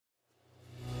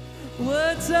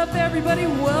What's up, everybody?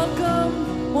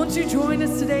 Welcome. Won't you join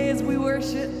us today as we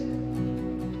worship?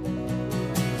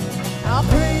 I'll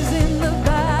praise in the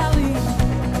valley,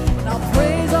 and I'll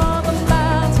praise on the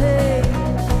mountain.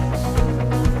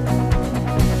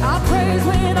 I'll praise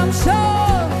when I'm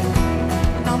sure,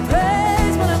 and I'll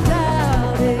praise when I'm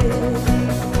doubting.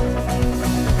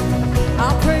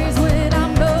 I'll praise when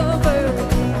I'm over,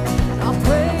 I'll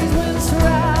praise when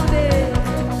surrounded.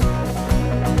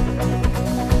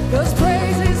 'Cause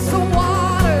praise is the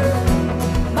water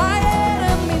my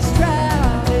enemies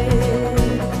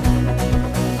drowning.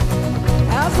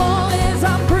 As long as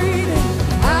I'm breathing,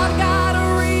 I've got a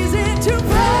reason to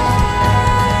praise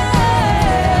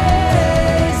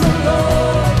the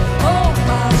Lord, oh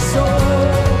my soul.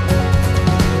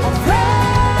 I'll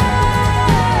praise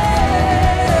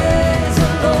the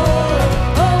Lord,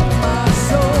 oh my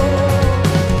soul.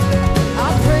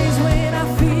 I'll praise when I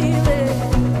feel it,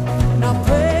 and I'll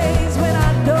praise when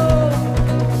I don't.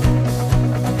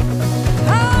 I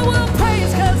will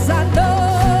praise 'cause I know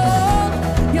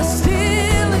you're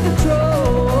still in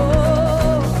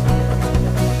control.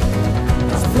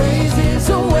 'Cause praise is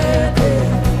a weapon,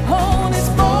 oh, it's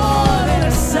more than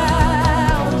a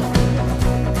sound.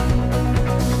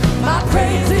 My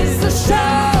praise is the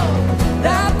shout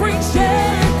that brings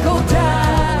Jericho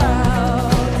down.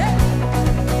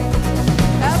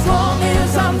 As long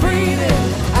as I'm breathing,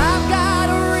 I've got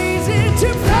a reason to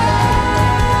praise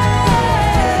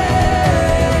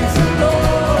the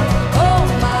Lord, oh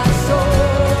my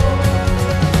soul.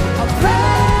 I'll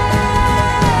praise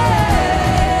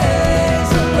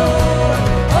the Lord,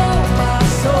 oh my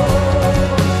soul.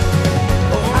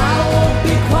 Oh, I won't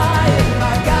be quiet,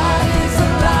 my God is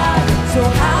alive, so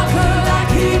how could I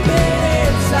keep it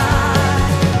inside?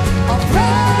 I'll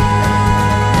praise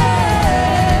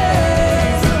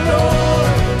the Lord,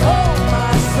 oh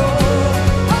my soul.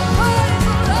 I'll praise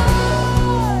the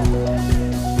Lord.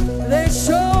 There's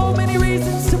so many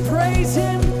reasons to praise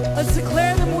Him. Let's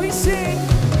declare them, we sing.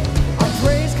 I'll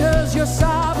praise 'cause you're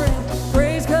sovereign.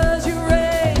 Praise 'cause you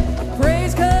reign.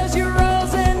 Praise 'cause you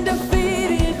rose and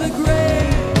defeated the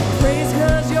grave. Praise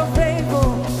 'cause you're faithful.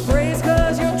 Praise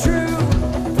 'cause you're true.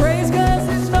 Praise 'cause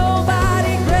there's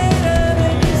nobody greater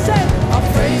than you. Say, I'll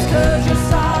praise 'cause you're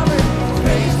sovereign.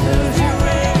 Praise 'cause you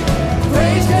reign.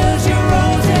 Praise 'cause you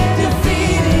rose and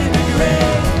defeated the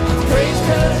grave. Praise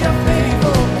 'cause you're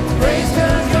faithful. Praise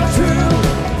 'cause you're true.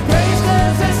 Praise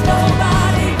 'cause there's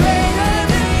nobody greater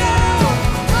than you.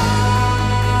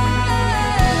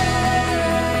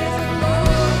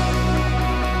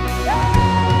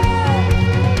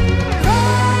 Praise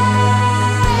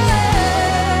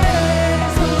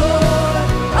the Lord,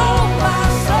 oh my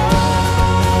soul.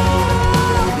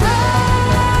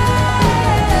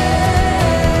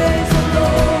 Praise the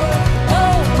Lord,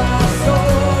 oh my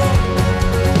soul.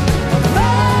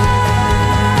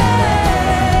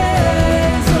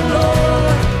 Praise the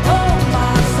Lord, oh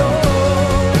my soul.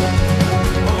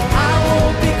 I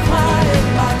won't be quiet,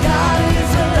 my God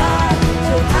is alive,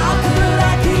 so how could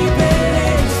I keep it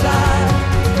inside?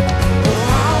 Oh,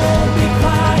 I won't be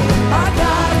quiet, my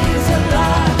God is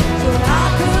alive, so how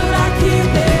could I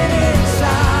keep it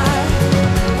inside?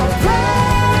 I'll praise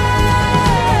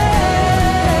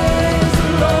the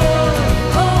Lord,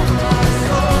 oh my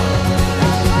soul.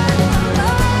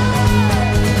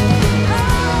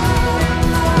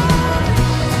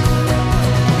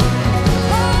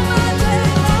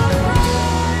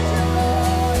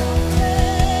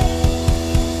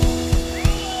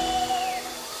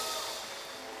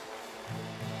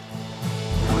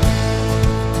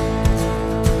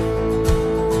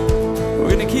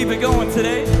 We're going to keep it going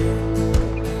today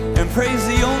and praise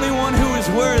the only one who is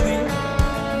worthy,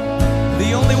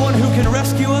 the only one who can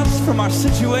rescue us from our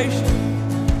situation,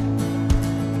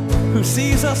 who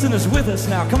sees us and is with us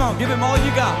now. Come on, give him all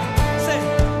you got. Say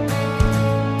it.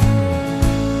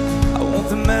 I want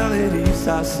the melodies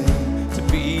I sing to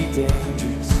be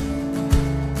dangerous,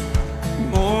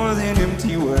 more than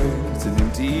empty words and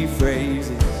empty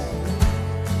phrases.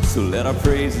 So let our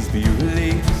praises be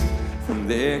released from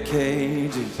their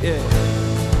cages. Yeah.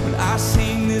 When I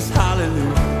sing this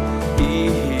hallelujah, He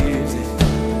hears it.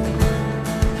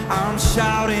 I'm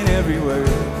shouting every word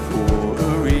for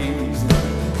a reason.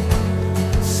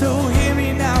 So hear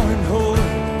me now and hold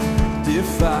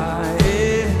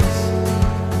defiance,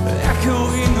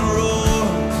 echoing the roar,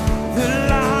 the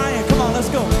lion. Come on, let's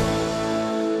go.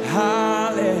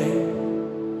 Hallelujah.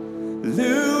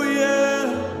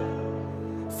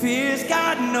 Fear's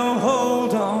got no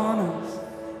hold on us.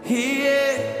 He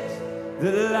is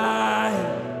the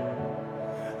Lion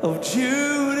of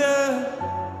Judah.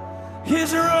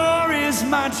 His roar is is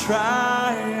my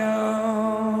triumph.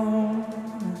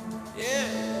 Yeah.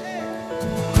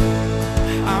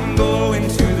 I'm going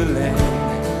to the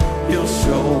land He'll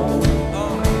show.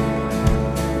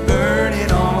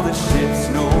 Burning all the ships,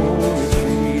 no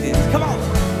retreating. Come on,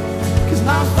 'cause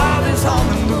my Father's on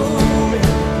the move.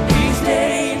 He's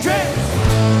dangerous.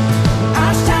 I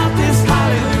shout this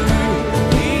hallelujah.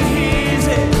 He hears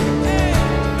it.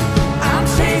 I'm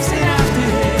chasing after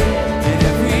Him in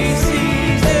every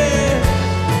season.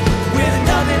 With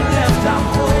nothing left, I'm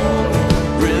home,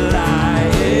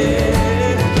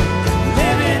 relying,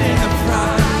 living in the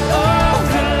pride of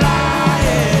the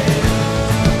lion.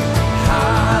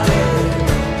 Hallelujah.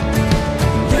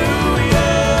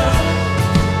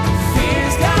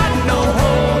 Fear's got no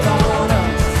hold on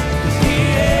us, 'cause He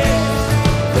is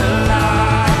the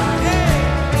Lion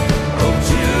of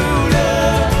Judah.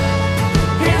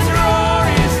 His roar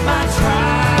is my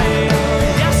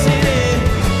triumph. Yes, it is.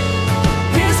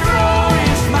 His roar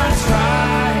is my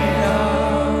triumph.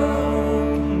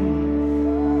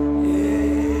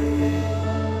 Yeah.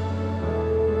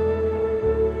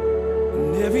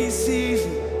 In every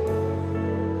season,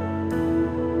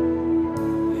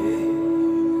 yeah.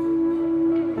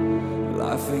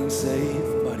 Life ain't safe,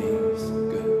 but He's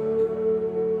good.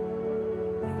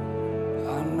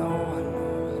 I know.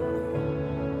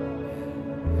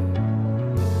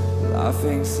 Life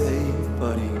ain't safe,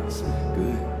 but He's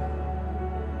good.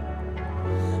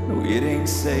 No, it ain't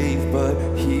safe, but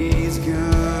He's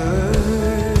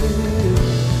good.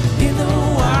 In the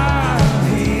wild,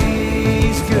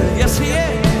 He's good. Yes, He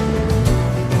is.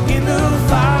 In the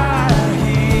fire,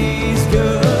 He's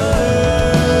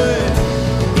good.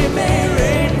 It may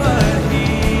rain, but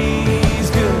He's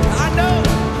good. I know.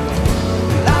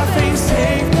 Life ain't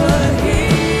safe, but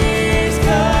He's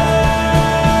good.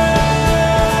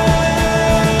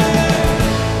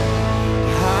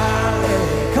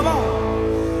 Hallelujah. Come on.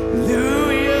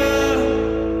 Hallelujah.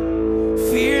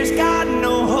 Fear's got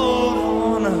no hold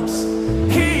on us.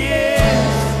 He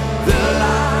is the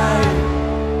Lion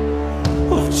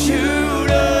of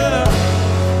Judah.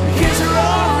 His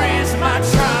roar is my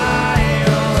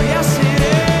triumph. Yes, it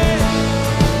is.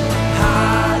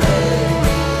 Hallelujah.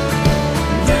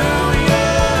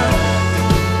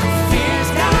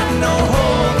 Fear's got no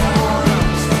hold on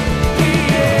us. He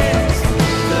is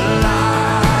the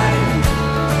Lion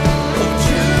of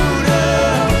Judah.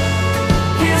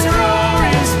 His roar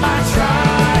is my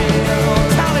triumph.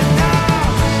 Tell it now.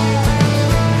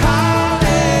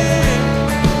 Hallelujah.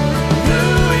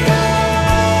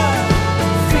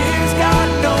 Fear's got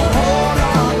no hold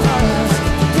on us.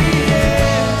 He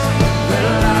is the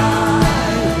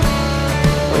Lion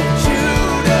of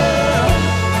Judah.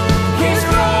 His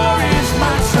roar is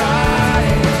my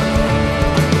triumph.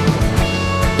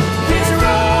 His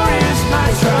roar is my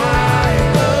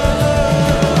triumph.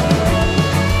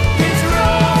 His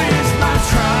roar is my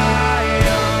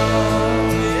triumph.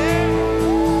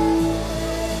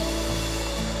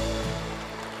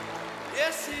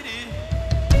 Yes, it is.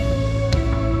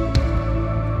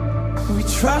 We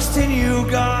trust in You,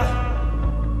 God.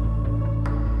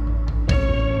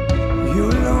 You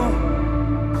alone.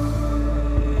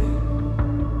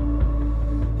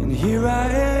 And here I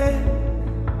am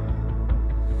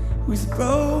with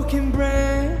broken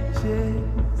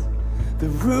branches. The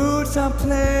roots are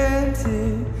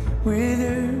planted,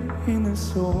 wither in the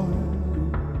soil.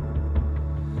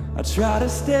 I try to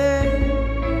stay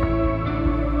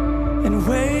and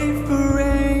wait for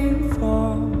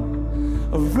rainfall,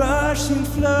 a rushing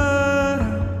flood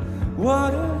of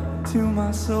water to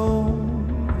my soul.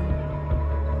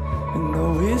 And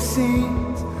though it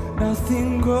seems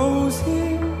nothing grows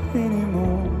here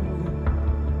anymore,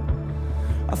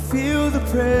 I feel the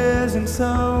presence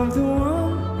of the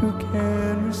one who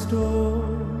can restore.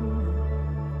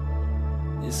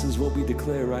 This is what we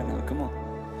declare right now. Come on.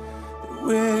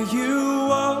 Where You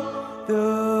walk,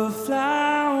 the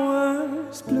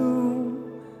flowers bloom.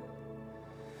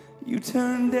 You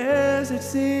turn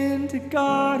deserts into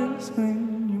gardens when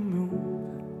You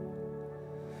move.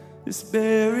 This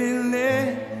barren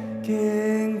land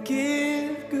can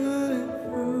give good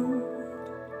fruit.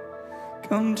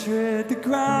 Come tread the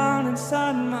ground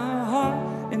inside my heart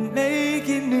and make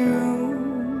it new,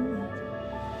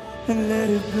 and let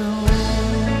it bloom.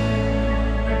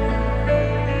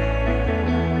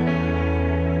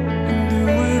 And do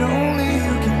what only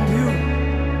You can do.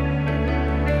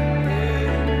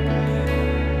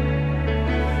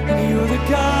 And You're the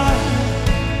God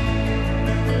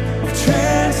of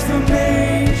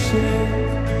transformation,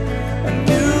 a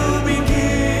new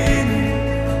beginning,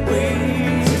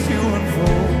 ways to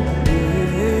unfold.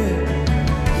 Yeah.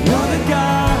 You're the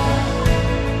God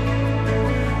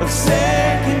of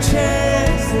second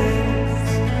chances,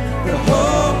 the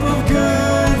hope of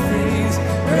good things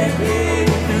breaking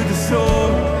through the soul.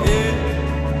 Yeah.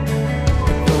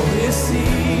 Though it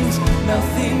seems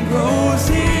nothing grows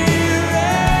here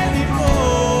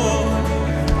anymore,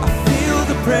 I feel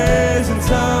the presence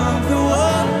of the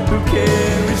one who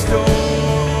can restore.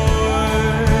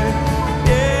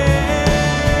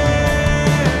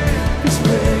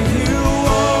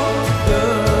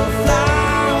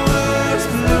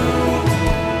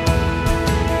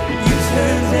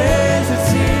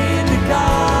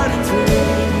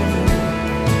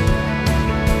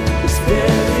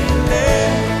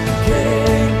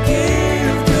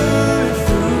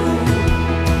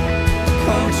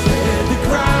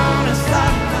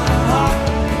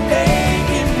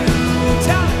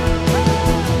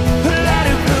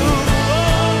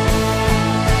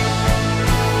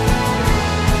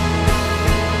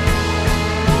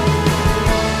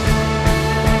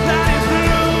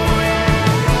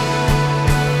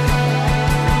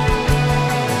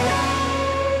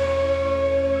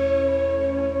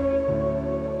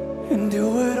 And do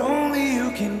what only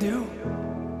you can do.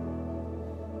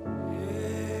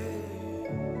 Yeah.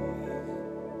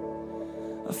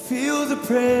 I feel the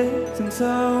presence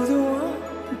of the one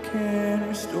who can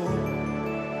restore.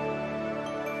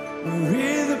 We're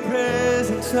in the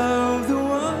presence of the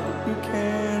one who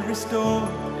can restore.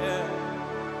 Yeah.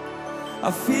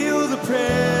 I feel the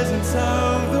presence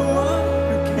of the one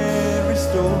who can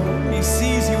restore. He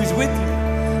sees you, he's with you.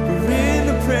 We're in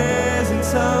the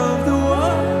presence of the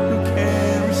one who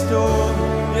can restore.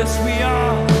 Yes, we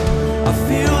are. I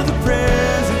feel the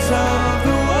presence of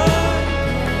the one.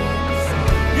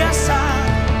 Yes,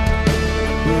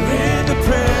 we're in the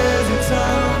presence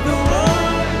of the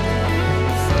one.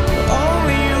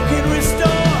 Only you can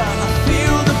restore. I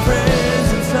feel the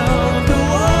presence of the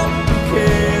one who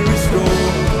can restore.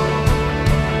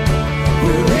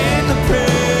 We're in the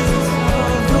presence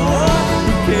of the one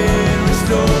who can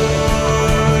restore.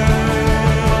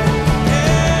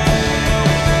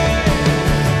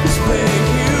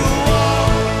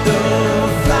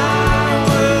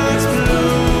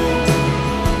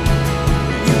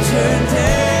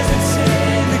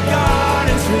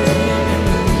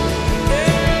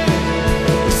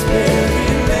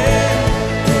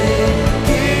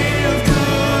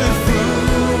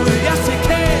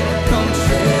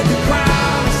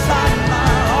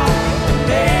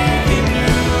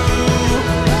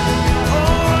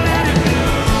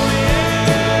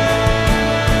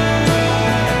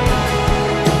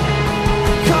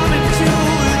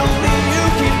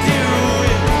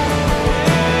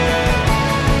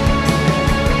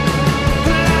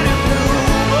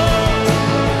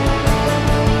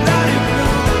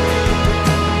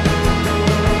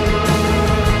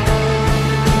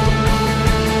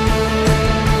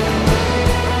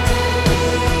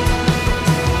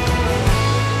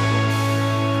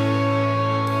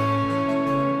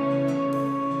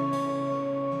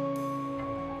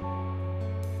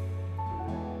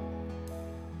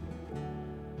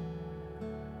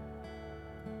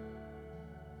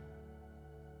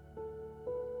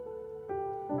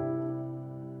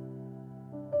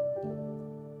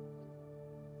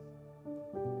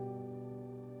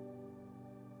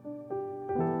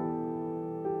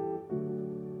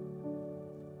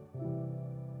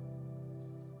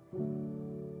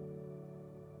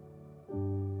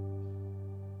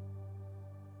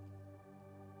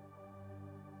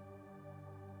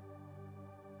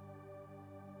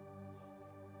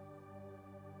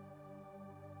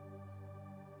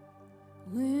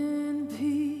 When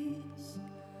peace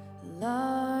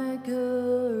like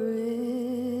a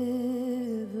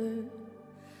river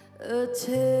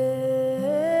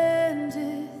attendeth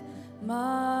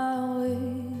my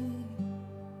way,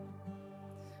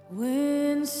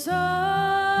 when sorrow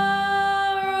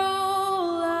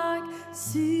like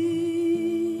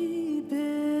sea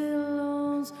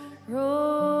billows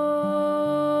roll,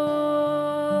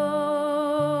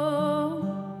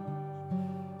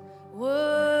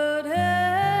 whatever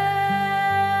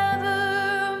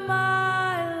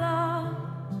my lot,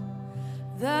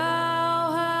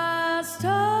 thou hast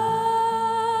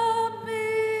taught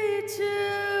me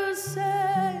to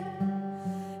say,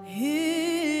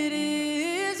 it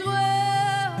is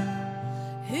well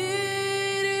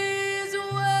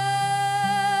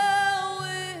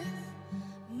with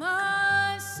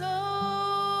my soul.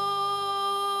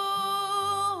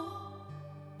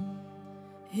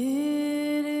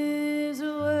 It is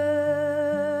well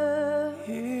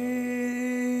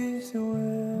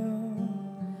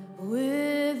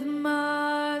with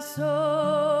my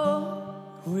soul.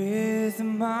 With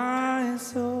my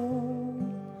soul.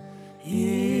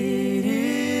 It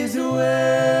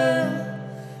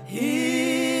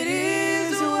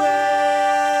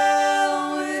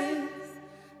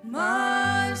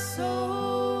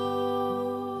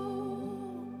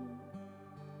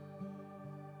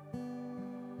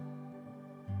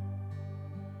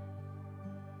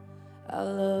I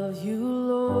love you,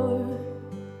 Lord.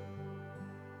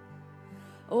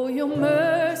 Oh, your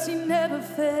mercy never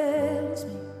fails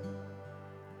me.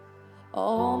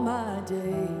 All my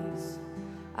days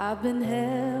I've been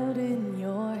held in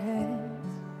your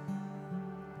hands.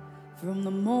 From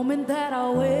the moment that I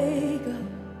wake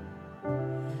up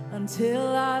until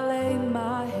I lay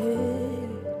my head,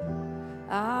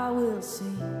 I will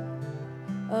sing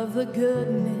of the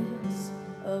goodness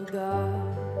of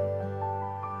God.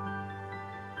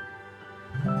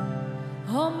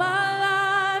 All my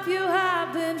life you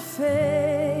have been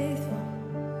faithful.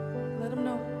 Let them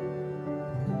know.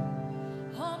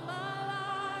 All my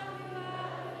life you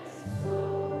have been so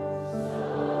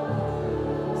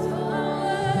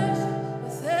much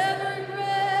with every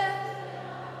breath.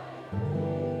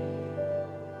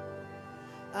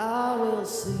 I will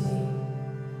sing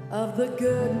of the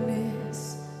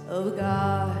goodness of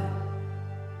God.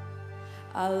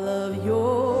 I love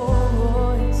your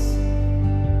voice.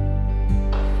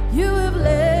 You have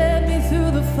led me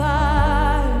through the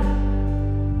fire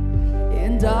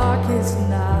in darkest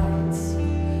nights.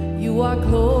 You are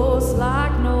close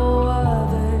like no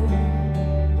other.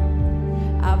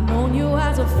 I've known you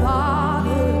as a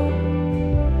father.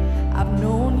 I've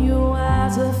known you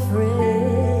as a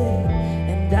friend.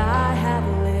 And I have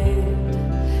lived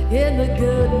in the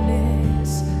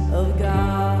goodness of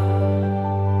God.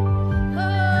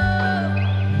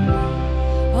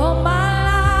 Oh, my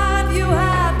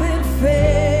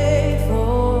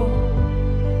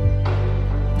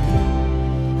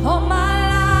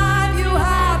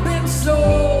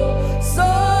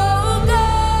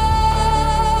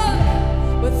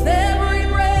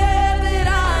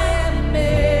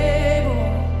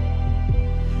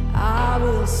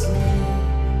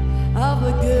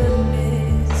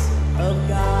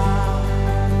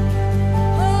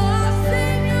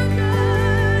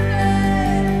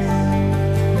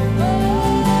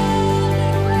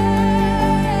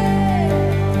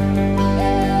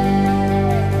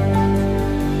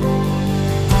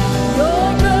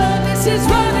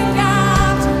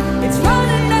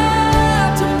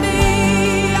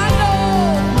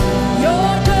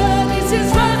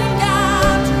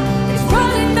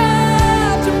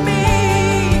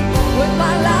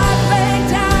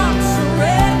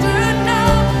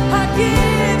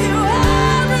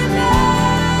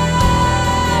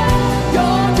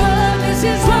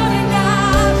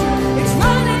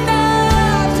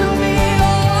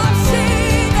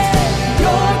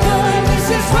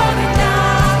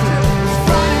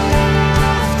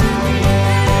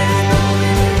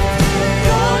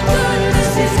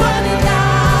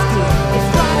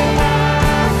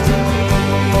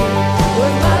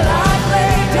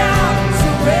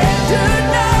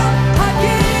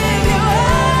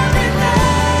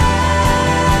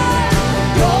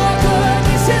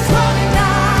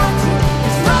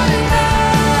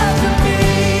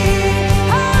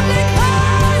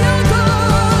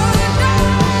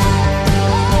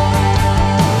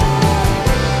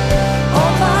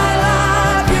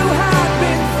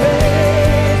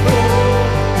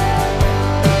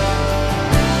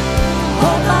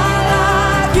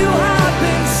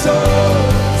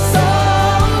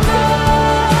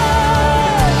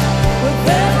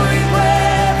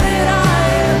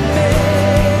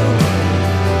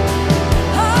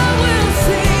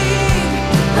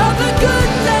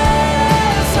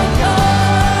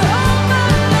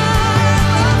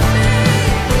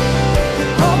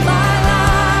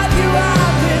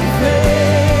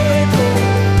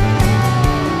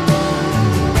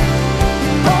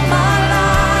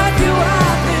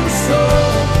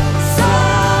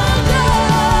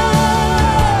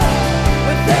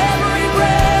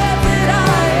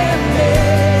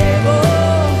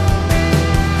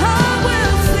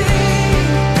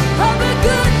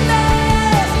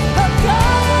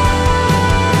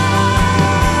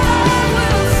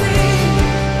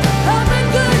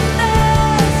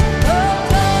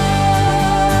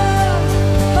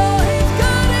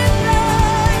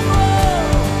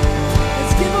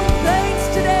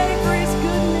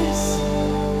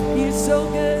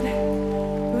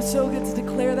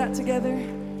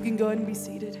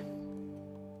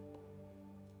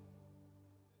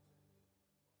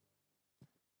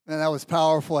Man, that was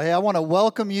powerful. Hey, I want to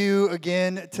welcome you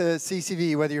again to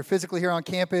CCV, whether you're physically here on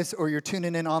campus or you're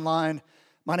tuning in online.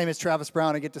 My name is Travis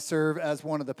Brown. I get to serve as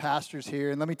one of the pastors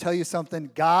here. And let me tell you something.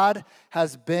 God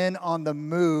has been on the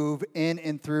move in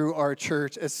and through our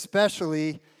church,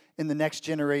 especially in the next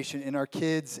generation, in our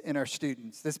kids and our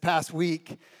students. This past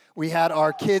week, we had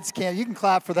our kids camp. You can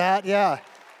clap for that. Yeah.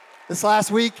 This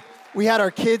last week, We had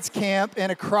our kids camp,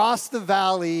 and across the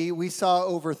valley, we saw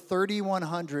over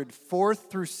 3,100 4th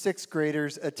through 6th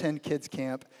graders attend kids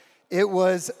camp. It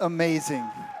was amazing.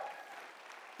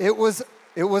 It was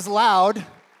loud,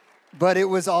 but it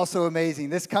was also amazing.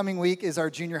 This coming week is our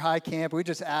junior high camp. We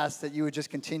just ask that you would just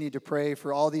continue to pray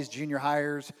for all these junior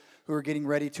hires who are getting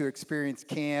ready to experience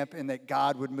camp, and that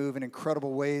God would move in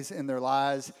incredible ways in their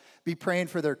lives. Be praying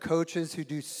for their coaches who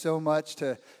do so much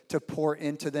to pour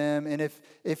into them. And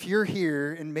if you're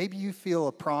here and maybe you feel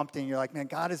a prompting, you're like, man,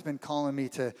 God has been calling me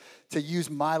to use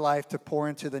my life to pour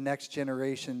into the next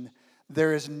generation,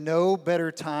 there is no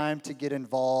better time to get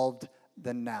involved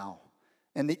than now.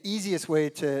 And the easiest way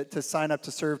to sign up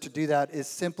to serve, to do that, is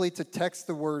simply to text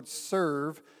the word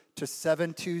serve to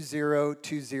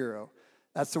 72020.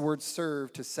 That's the word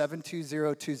serve to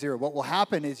 72020. What will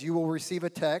happen is you will receive a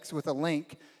text with a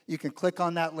link. You can click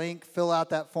on that link, fill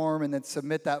out that form, and then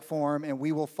submit that form, and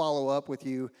we will follow up with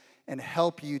you and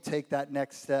help you take that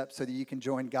next step so that you can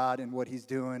join God in what he's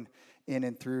doing in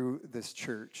and through this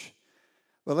church.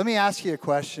 But let me ask you a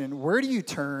question. Where do you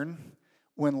turn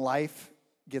when life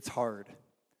gets hard?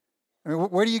 I mean,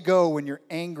 where do you go when you're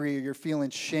angry or you're feeling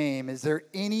shame? Is there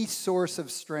any source of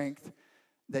strength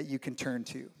that you can turn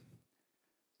to?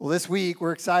 Well, this week,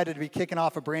 we're excited to be kicking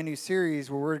off a brand new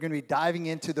series where we're going to be diving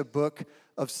into the book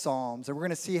of Psalms. And we're going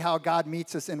to see how God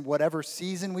meets us in whatever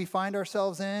season we find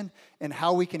ourselves in and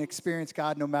how we can experience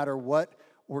God no matter what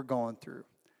we're going through.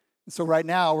 And so right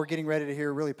now, we're getting ready to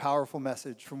hear a really powerful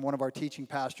message from one of our teaching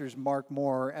pastors, Mark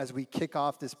Moore, as we kick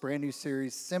off this brand new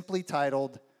series simply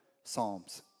titled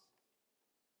Psalms.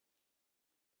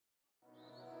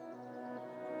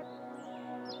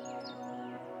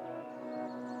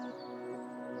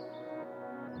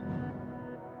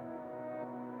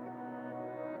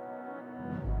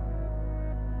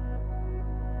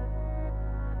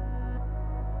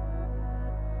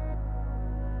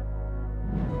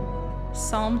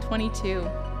 Psalm 22.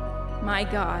 My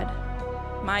God,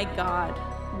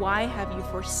 why have you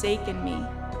forsaken me?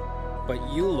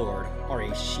 But you, Lord, are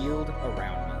a shield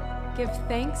around me. Give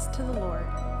thanks to the Lord,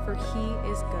 for he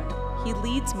is good. He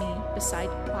leads me beside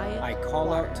quiet I call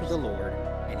waters. out to the Lord,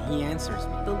 and he answers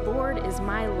me. The Lord is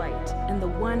my light and the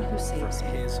one who saves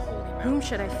From me. his holy mountain. Whom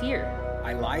should I fear?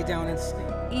 I lie down and sleep.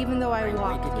 Even though I I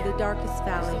walk wake through again. the darkest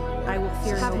valley, I will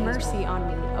fear no Have evil. mercy on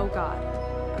me, O God,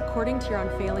 according to your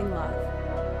unfailing love,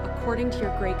 according to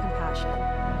your great compassion.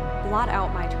 Blot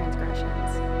out my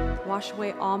transgressions, wash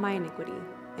away all my iniquity,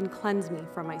 and cleanse me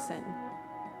from my sin.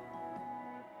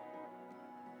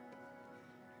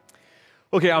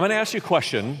 Okay, I'm going to ask you a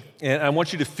question, and I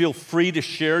want you to feel free to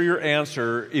share your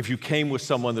answer if you came with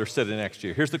someone that's sitting next to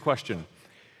you. Here's the question.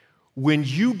 When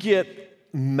you get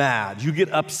mad, you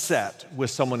get upset with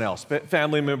someone else,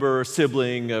 family member,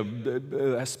 sibling,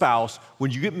 a spouse, when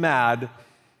you get mad,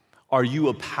 are you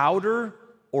a pouter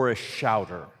or a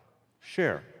shouter?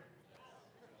 Share.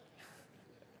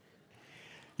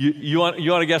 You want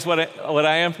to guess what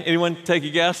I am? Anyone take a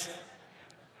guess?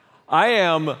 I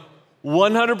am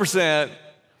 100%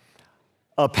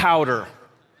 a pouter.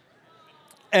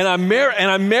 And I'm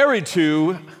married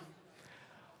to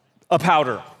a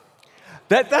pouter.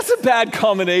 That's a bad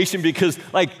combination because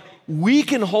we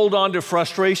can hold on to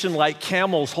frustration like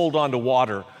camels hold on to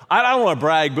water. I don't want to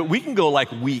brag, but we can go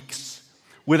like weeks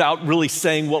without really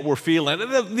saying what we're feeling.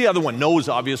 The other one knows,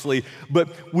 obviously, but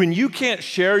when you can't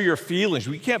share your feelings,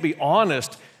 when you can't be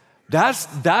honest, that's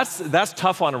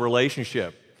tough on a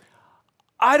relationship.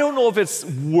 I don't know if it's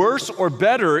worse or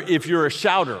better if you're a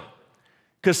shouter,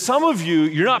 because some of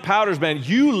you're not pouters, man.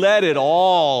 You let it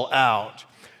all out.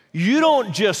 You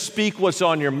don't just speak what's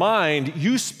on your mind,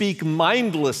 you speak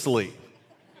mindlessly.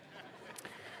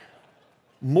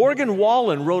 Morgan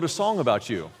Wallen wrote a song about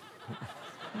you.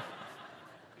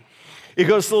 It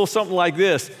goes a little something like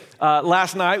this.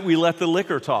 Last night, we let the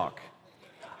liquor talk.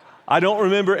 I don't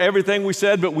remember everything we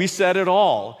said, but we said it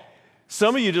all.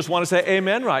 Some of you just want to say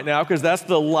amen right now because that's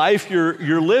the life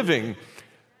you're living.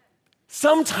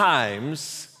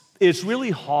 Sometimes it's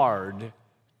really hard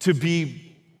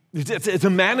to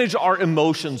manage our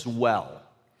emotions well.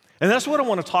 And that's what I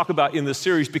want to talk about in this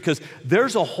series because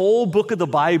there's a whole book of the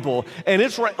Bible and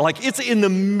it's in the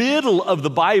middle of the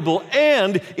Bible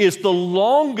and it's the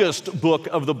longest book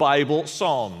of the Bible,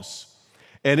 Psalms.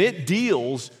 And it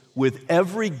deals with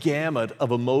every gamut of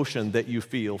emotion that you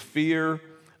feel: fear,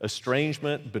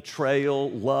 estrangement, betrayal,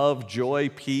 love,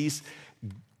 joy, peace.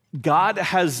 God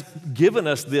has given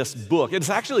us this book.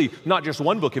 It's actually not just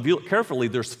one book. If you look carefully,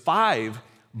 there's 5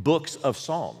 books of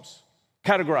Psalms.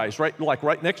 Categorized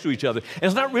right next to each other. And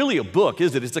it's not really a book,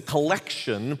 is it? It's a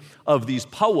collection of these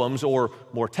poems, or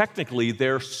more technically,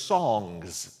 they're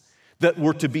songs. that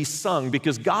were to be sung,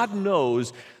 because God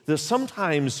knows that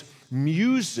sometimes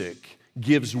music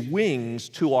gives wings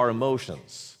to our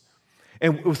emotions.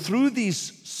 And through these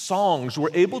songs, we're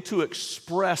able to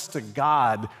express to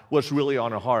God what's really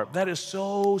on our heart. That is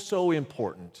so, so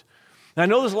important. And I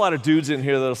know there's a lot of dudes in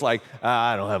here that's like,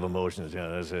 I don't have emotions.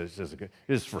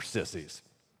 It's for sissies.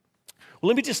 Well,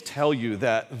 let me just tell you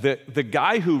that the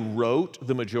guy who wrote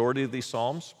the majority of these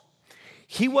Psalms,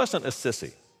 he wasn't a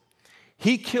sissy.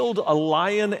 He killed a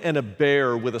lion and a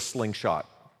bear with a slingshot.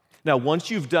 Now,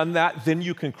 once you've done that, then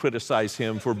you can criticize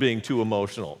him for being too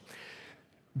emotional.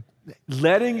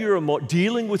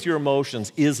 Dealing with your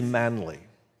emotions is manly.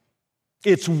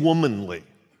 It's womanly.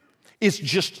 It's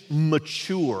just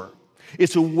mature.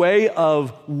 It's a way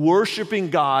of worshiping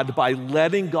God by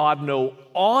letting God know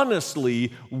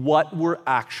honestly what we're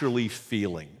actually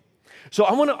feeling. So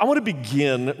I want to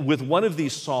begin with one of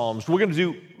these Psalms. We're going to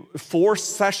do 4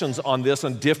 sessions on this,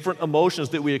 on different emotions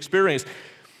that we experience.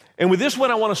 And with this one,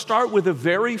 I want to start with the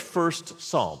very first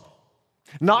Psalm,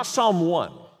 not Psalm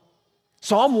 1.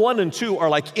 Psalm 1 and 2 are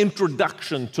like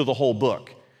introduction to the whole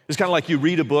book. It's kind of like you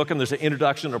read a book and there's an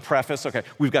introduction or preface. Okay,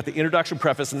 we've got the introduction,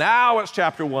 preface. Now it's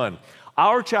chapter 1.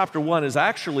 Our chapter 1 is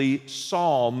actually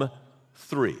Psalm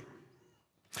 3.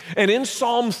 And in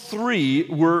Psalm 3,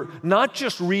 we're not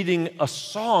just reading a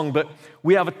song, but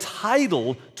we have a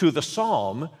title to the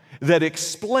psalm that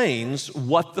explains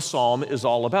what the psalm is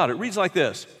all about. It reads like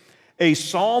this: a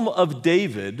psalm of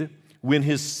David when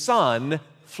he fled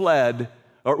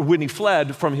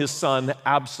from his son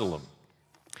Absalom.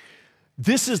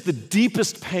 This is the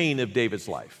deepest pain of David's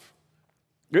life.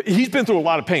 He's been through a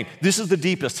lot of pain. This is the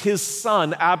deepest. His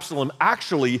son Absalom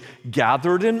actually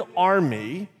gathered an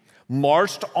army,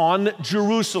 marched on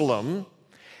Jerusalem,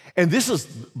 and this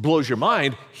blows your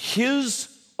mind. His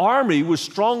army was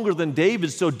stronger than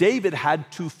David's, so David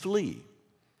had to flee.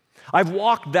 I've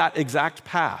walked that exact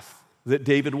path that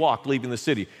David walked leaving the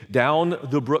city, down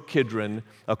the brook Kidron,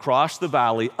 across the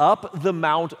valley, up the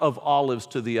Mount of Olives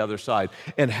to the other side.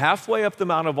 And halfway up the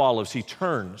Mount of Olives, he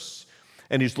turns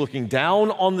and he's looking down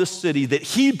on the city that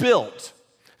he built,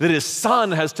 that his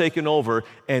son has taken over,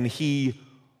 and he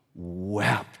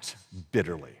wept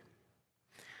bitterly.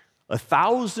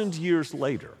 1,000 years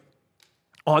later,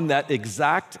 on that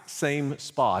exact same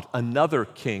spot, another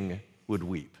king would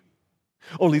weep.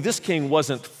 Only this king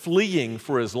wasn't fleeing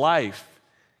for his life.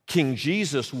 King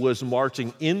Jesus was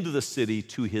marching into the city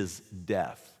to his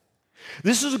death.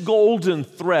 This is a golden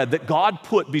thread that God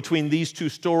put between these two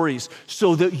stories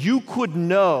so that you could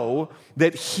know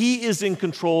that He is in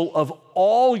control of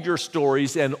all your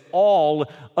stories and all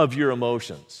of your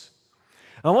emotions.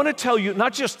 I want to tell you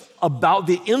not just about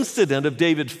the incident of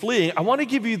David fleeing, I want to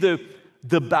give you the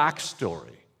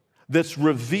backstory that's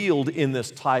revealed in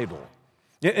this title.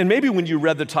 And maybe when you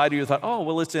read the title, you thought, oh,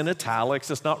 well, it's in italics.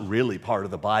 It's not really part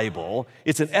of the Bible.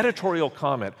 It's an editorial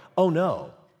comment. Oh,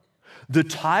 no. The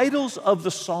titles of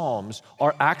the Psalms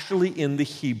are actually in the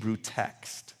Hebrew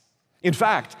text. In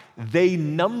fact, they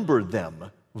number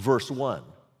them verse 1.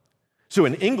 So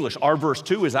in English, our verse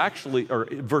 2 is actually, or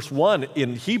verse 1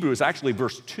 in Hebrew is actually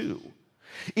verse 2.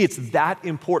 It's that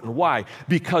important. Why?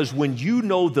 Because when you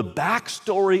know the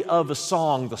backstory of a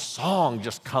song, the song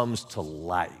just comes to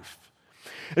life.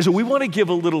 And so we want to give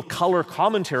a little color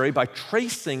commentary by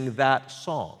tracing that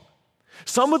song.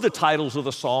 Some of the titles of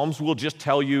the Psalms will just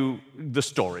tell you the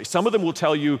story. Some of them will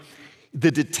tell you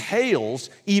the details,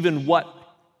 even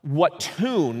what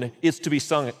tune it's to be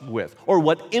sung with, or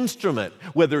what instrument,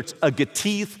 whether it's a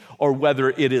gateeth or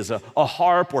whether it is a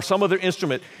harp or some other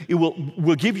instrument. It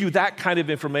will give you that kind of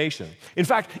information. In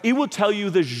fact, it will tell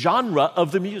you the genre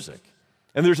of the music.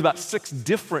 And there's about 6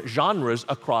 different genres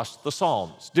across the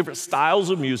Psalms, different styles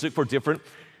of music for different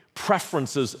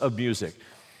preferences of music.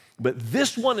 But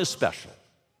this one is special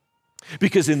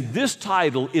because in this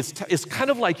title, it's kind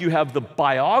of like you have the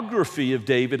biography of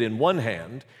David in one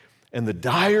hand and the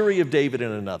diary of David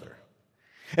in another.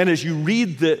 And as you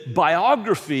read the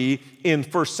biography in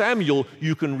 1 Samuel,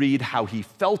 you can read how he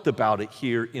felt about it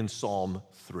here in Psalm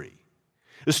 3.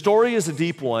 The story is a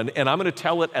deep one, and I'm going to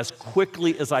tell it as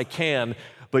quickly as I can,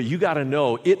 but you got to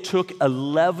know it took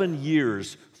 11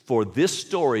 years for this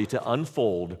story to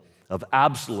unfold of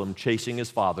Absalom chasing his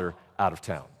father out of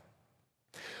town.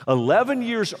 11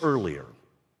 years earlier,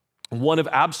 one of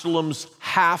Absalom's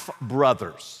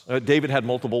half-brothers, David had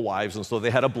multiple wives, and so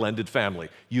they had a blended family.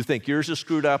 You think yours is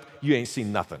screwed up, you ain't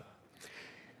seen nothing.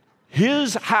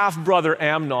 His half-brother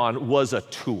Amnon was a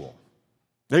tool.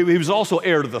 He was also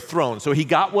heir to the throne, so he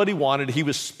got what he wanted. He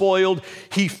was spoiled.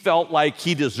 He felt like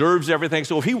he deserves everything.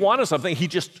 So if he wanted something, he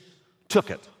just took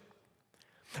it.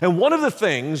 And one of the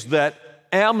things that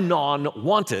Amnon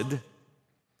wanted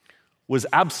was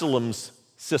Absalom's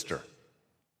sister.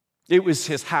 It was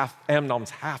Amnon's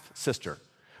half sister,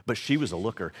 but she was a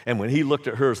looker. And when he looked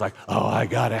at her, it was like, oh, I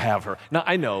gotta have her. Now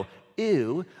I know,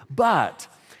 ew, but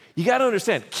you gotta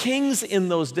understand, kings in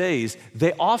those days,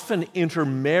 they often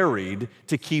intermarried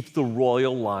to keep the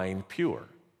royal line pure.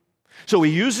 So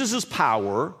he uses his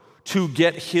power to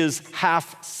get his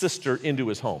half sister into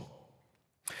his home.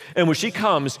 And when she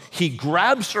comes, he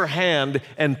grabs her hand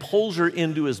and pulls her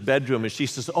into his bedroom. And she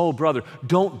says, oh, brother,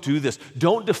 don't do this.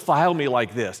 Don't defile me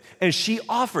like this. And she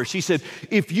offers, she said,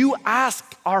 if you ask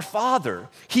our father,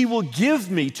 he will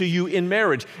give me to you in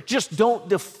marriage. Just don't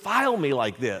defile me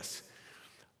like this.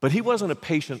 But he wasn't a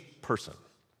patient person.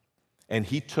 And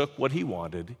he took what he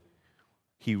wanted.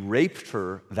 He raped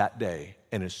her that day.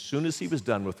 And as soon as he was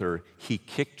done with her, he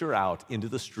kicked her out into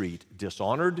the street,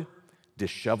 dishonored,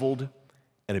 disheveled,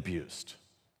 and abused.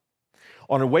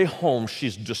 On her way home,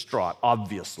 she's distraught,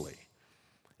 obviously.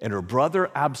 And her brother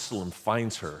Absalom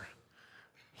finds her.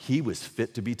 He was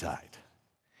fit to be tied.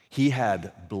 He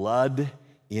had blood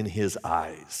in his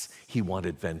eyes. He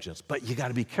wanted vengeance. But you got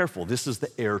to be careful. This is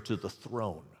the heir to the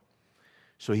throne.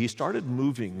 So he started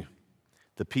moving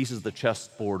the pieces of the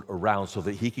chessboard around so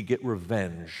that he could get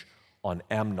revenge on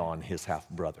Amnon, his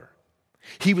half-brother.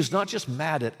 He was not just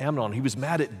mad at Amnon, he was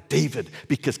mad at David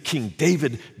because King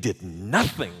David did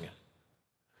nothing.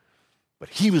 But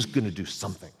he was going to do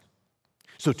something.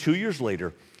 So 2 years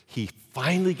later, he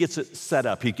finally gets it set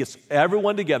up. He gets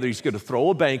everyone together. He's going to throw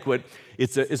a banquet.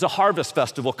 It's a harvest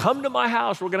festival. Come to my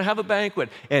house. We're going to have a banquet.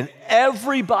 And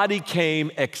everybody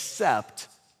came except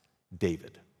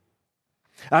David.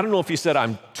 I don't know if he said,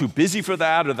 I'm too busy for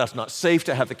that, or that's not safe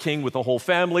to have the king with the whole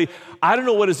family. I don't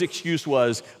know what his excuse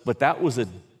was, but that was a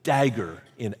dagger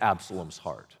in Absalom's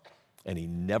heart. And he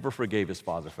never forgave his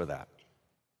father for that.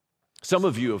 Some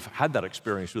of you have had that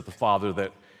experience with the father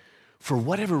that, for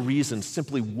whatever reason,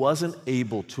 simply wasn't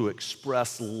able to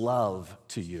express love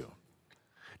to you.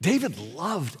 David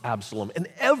loved Absalom, and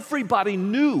everybody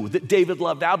knew that David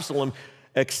loved Absalom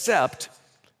except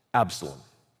Absalom.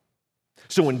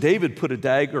 So when David put a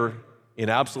dagger in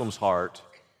Absalom's heart,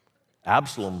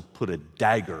 Absalom put a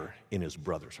dagger in his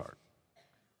brother's heart.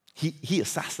 He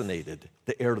assassinated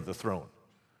the heir to the throne.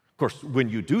 Of course, when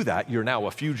you do that, you're now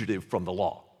a fugitive from the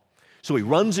law. So he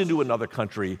runs into another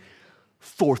country.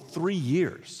 For 3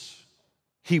 years,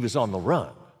 he was on the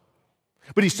run.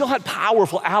 But he still had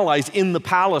powerful allies in the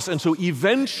palace, and so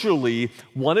eventually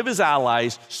one of his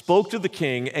allies spoke to the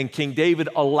king, and King David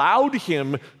allowed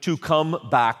him to come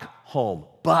back home.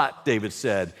 But David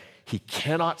said, he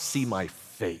cannot see my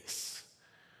face.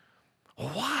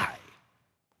 Why?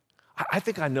 I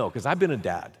think I know, because I've been a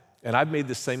dad, and I've made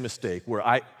the same mistake where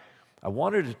I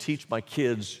wanted to teach my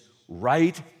kids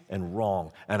right and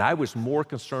wrong, and I was more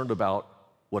concerned about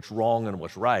what's wrong and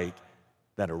what's right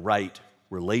than a right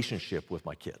relationship with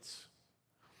my kids.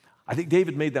 I think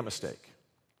David made that mistake,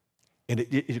 and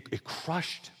it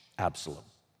crushed Absalom.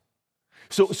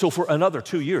 So for another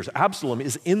 2 years, Absalom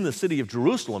is in the city of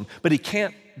Jerusalem, but he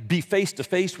can't be face to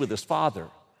face with his father.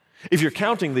 If you're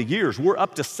counting the years, we're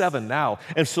up to 7 now.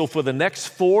 And so for the next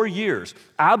 4 years,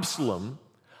 Absalom,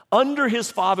 under his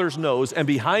father's nose and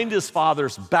behind his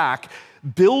father's back,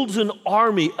 builds an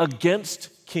army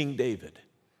against King David.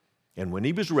 And when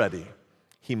he was ready,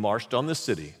 he marched on the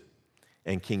city.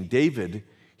 And King David,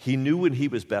 he knew when he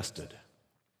was bested,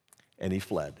 and he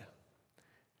fled.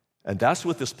 And that's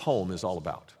what this poem is all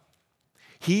about.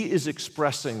 He is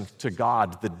expressing to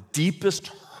God the deepest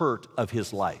hurt of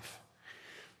his life.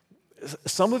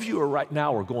 Some of you right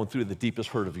now are going through the deepest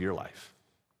hurt of your life.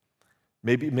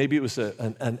 Maybe it was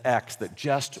an ex that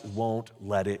just won't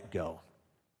let it go.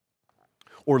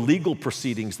 Or legal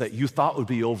proceedings that you thought would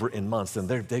be over in months, and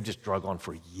they've just drug on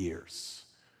for years.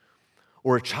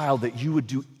 Or a child that you would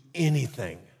do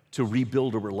anything to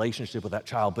rebuild a relationship with that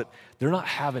child, but they're not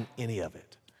having any of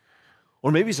it.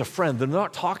 Or maybe it's a friend, they're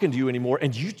not talking to you anymore,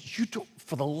 and you don't,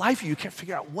 for the life of you, can't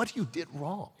figure out what you did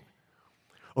wrong.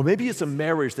 Or maybe it's a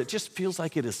marriage that just feels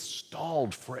like it is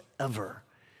stalled forever.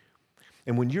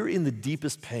 And when you're in the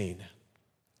deepest pain,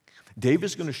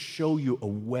 David's going to show you a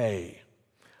way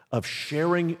of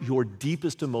sharing your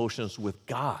deepest emotions with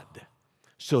God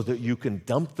so that you can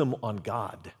dump them on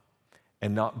God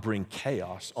and not bring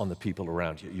chaos on the people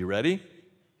around you. You ready?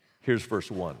 Here's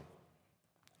verse 1.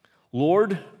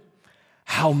 Lord,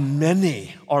 how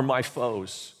many are my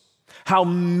foes? How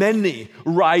many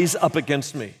rise up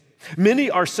against me? Many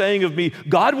are saying of me,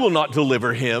 God will not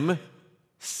deliver him.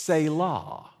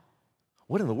 Selah.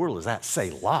 What in the world is that?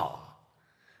 Selah.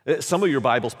 Some of your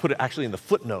Bibles put it actually in the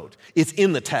footnote. It's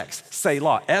in the text,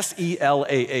 Selah,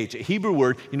 S-E-L-A-H, a Hebrew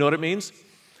word. You know what it means?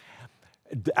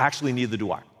 Actually, neither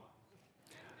do I.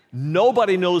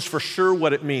 Nobody knows for sure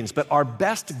what it means, but our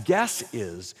best guess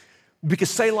is, because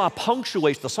Selah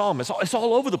punctuates the psalm, it's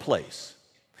all over the place.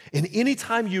 And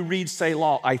anytime you read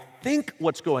Selah, I think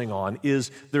what's going on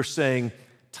is they're saying,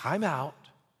 time out,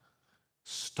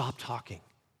 stop talking.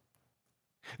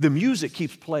 The music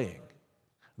keeps playing,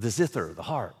 the zither, the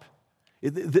harp.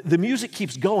 The music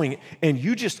keeps going, and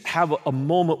you just have a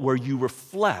moment where you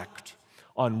reflect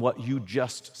on what you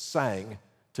just sang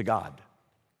to God.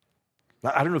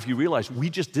 I don't know if you realize,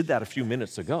 we just did that a few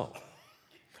minutes ago.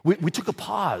 We took a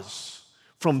pause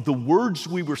from the words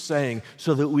we were saying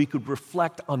so that we could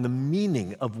reflect on the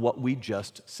meaning of what we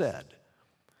just said.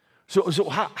 So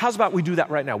how's about we do that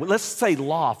right now? Let's say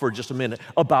law for just a minute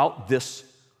about this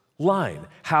line.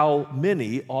 How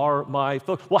many are my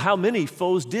foes? Well, how many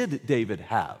foes did David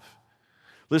have?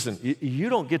 Listen, you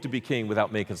don't get to be king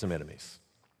without making some enemies.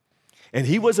 And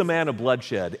he was a man of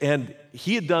bloodshed, and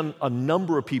he had done a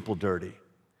number of people dirty.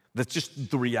 That's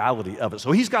just the reality of it.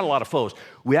 So he's got a lot of foes.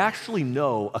 We actually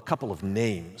know a couple of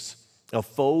names of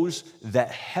foes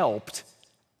that helped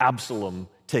Absalom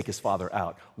take his father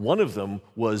out. One of them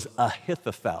was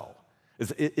Ahithophel.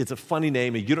 It's a funny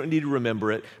name, and you don't need to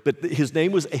remember it, but his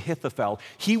name was Ahithophel.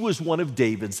 He was one of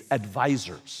David's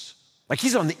advisors. Like,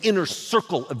 he's on the inner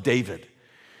circle of David.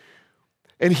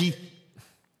 And he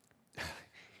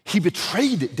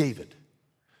betrayed David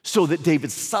so that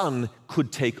David's son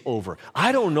could take over.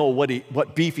 I don't know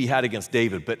what beef he had against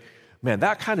David, but man,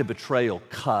 that kind of betrayal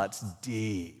cuts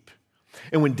deep.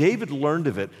 And when David learned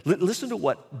of it, listen to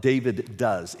what David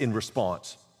does in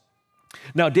response.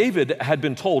 Now, David had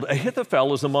been told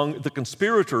Ahithophel is among the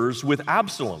conspirators with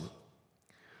Absalom.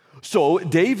 So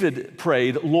David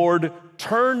prayed, Lord,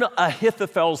 turn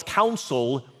Ahithophel's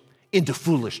counsel into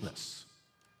foolishness.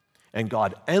 And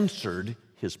God answered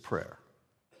his prayer.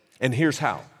 And here's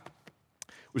how.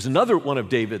 There's another one of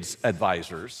David's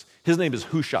advisors. His name is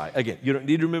Hushai. Again, you don't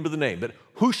need to remember the name, but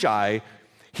Hushai,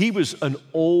 he was an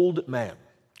old man.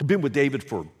 He'd been with David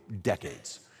for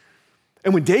decades.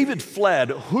 And when David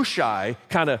fled, Hushai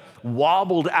kind of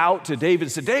wobbled out to David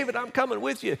and said, David, I'm coming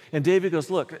with you. And David goes,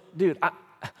 look, dude,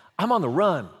 I'm on the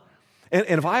run. And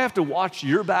if I have to watch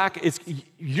your back,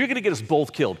 you're going to get us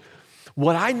both killed.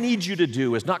 What I need you to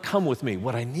do is not come with me.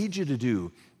 What I need you to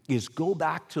do is go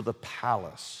back to the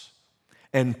palace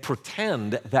and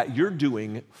pretend that you're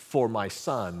doing for my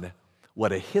son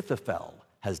what Ahithophel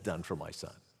has done for my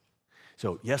son.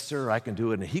 So, yes, sir, I can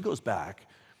do it. And he goes back,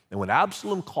 and when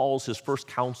Absalom calls his first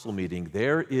council meeting,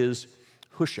 there is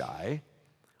Hushai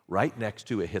right next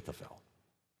to Ahithophel.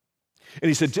 And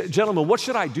he said, gentlemen, what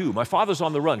should I do? My father's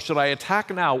on the run. Should I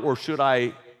attack now, or should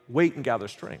I wait and gather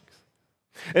strength?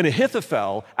 And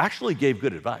Ahithophel actually gave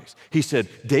good advice. He said,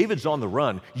 David's on the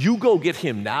run. You go get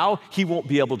him now. He won't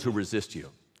be able to resist you.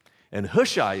 And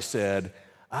Hushai said,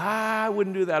 I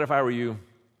wouldn't do that if I were you.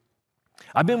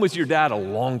 I've been with your dad a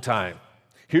long time.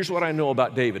 Here's what I know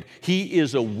about David. He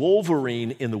is a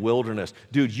wolverine in the wilderness.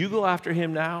 Dude, you go after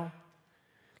him now?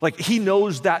 Like, he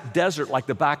knows that desert like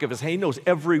the back of his hand. He knows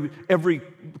every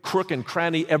crook and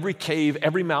cranny, every cave,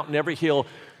 every mountain, every hill.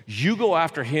 You go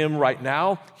after him right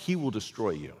now, he will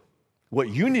destroy you. What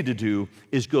you need to do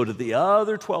is go to the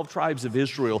other 12 tribes of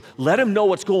Israel, let them know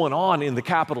what's going on in the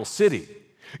capital city.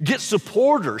 Get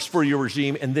supporters for your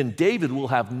regime, and then David will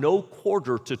have no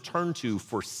quarter to turn to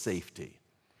for safety.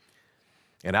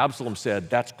 And Absalom said,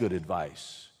 that's good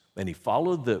advice. And he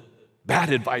followed the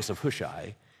bad advice of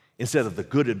Hushai instead of the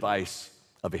good advice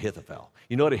of Ahithophel.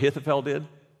 You know what Ahithophel did?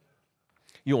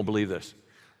 You won't believe this.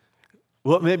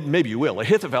 Well, maybe you will.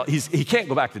 Ahithophel, he can't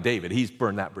go back to David. He's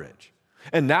burned that bridge.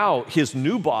 And now his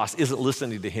new boss isn't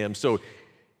listening to him, so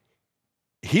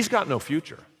he's got no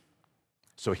future.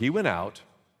 So he went out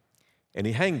and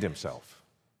he hanged himself.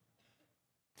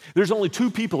 There's only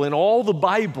two people in all the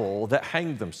Bible that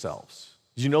hanged themselves.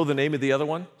 Do you know the name of the other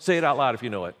one? Say it out loud if you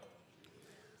know it.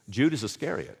 Judas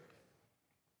Iscariot.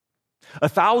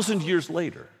 1,000 years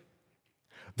later,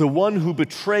 the one who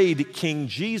betrayed King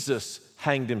Jesus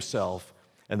hanged himself,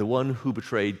 and the one who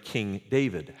betrayed King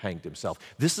David hanged himself.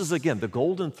 This is, again, the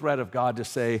golden thread of God to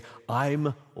say,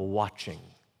 I'm watching.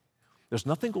 There's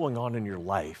nothing going on in your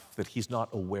life that he's not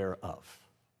aware of.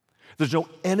 There's no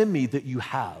enemy that you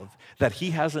have that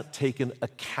he hasn't taken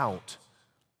account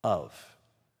of.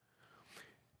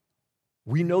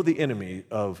 We know the enemy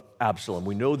of Absalom.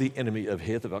 We know the enemy of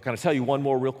Ahithophel. Can I tell you one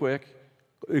more real quick?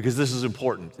 Because this is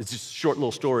important. It's just a short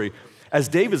little story. As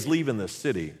David's leaving the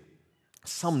city,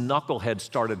 some knucklehead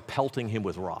started pelting him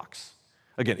with rocks.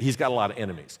 Again, he's got a lot of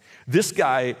enemies. This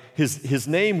guy, his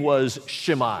name was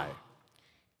Shimei.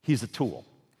 He's a tool.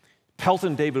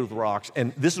 Pelting David with rocks,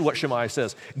 and this is what Shimei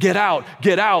says: get out,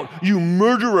 you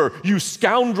murderer, you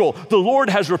scoundrel. The Lord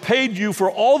has repaid you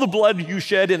for all the blood you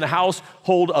shed in the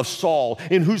household of Saul,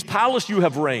 in whose palace you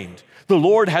have reigned. The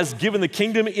Lord has given the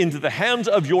kingdom into the hands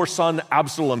of your son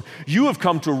Absalom. You have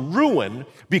come to ruin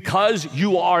because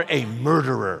you are a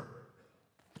murderer.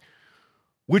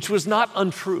 Which was not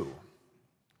untrue.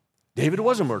 David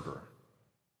was a murderer.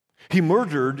 He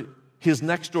murdered his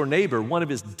next door neighbor, one of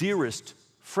his dearest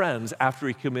friends, after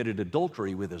he committed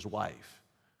adultery with his wife.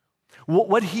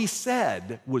 What he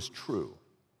said was true.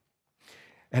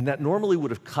 And that normally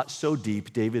would have cut so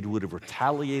deep, David would have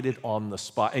retaliated on the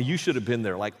spot. And you should have been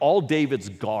there. Like, all David's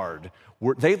guard,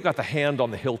 they've got the hand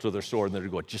on the hilt of their sword, and they're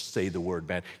going, just say the word,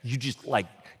 man. You just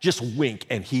wink,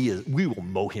 and we will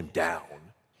mow him down.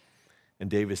 And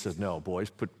David says, no, boys,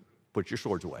 put your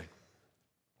swords away.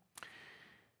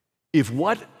 If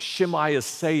what Shimei is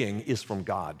saying is from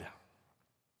God,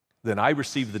 then I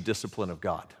receive the discipline of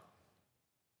God.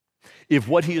 If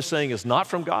what he is saying is not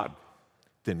from God,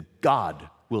 then God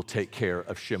will take care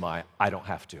of Shimei. I don't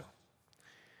have to.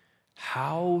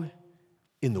 How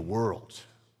in the world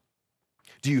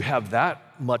do you have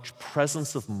that much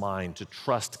presence of mind to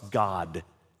trust God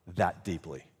that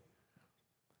deeply?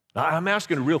 Now, I'm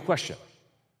asking a real question,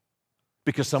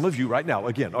 because some of you right now,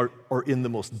 again, are in the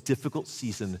most difficult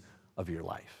season of your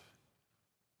life.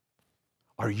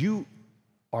 Are you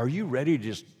ready to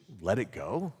just let it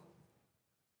go?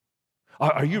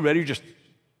 Are you ready to just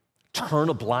turn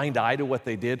a blind eye to what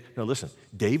they did? No, listen,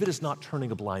 David is not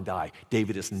turning a blind eye.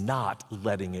 David is not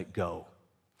letting it go.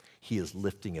 He is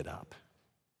lifting it up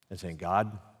and saying,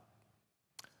 God,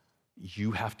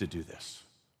 you have to do this.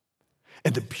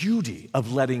 And the beauty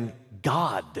of letting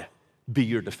God be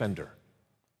your defender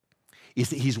is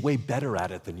that he's way better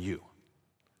at it than you.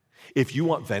 If you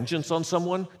want vengeance on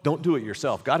someone, don't do it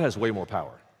yourself. God has way more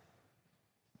power.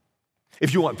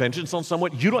 If you want vengeance on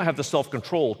someone, you don't have the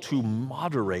self-control to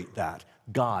moderate that.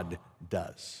 God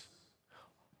does.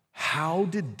 How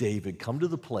did David come to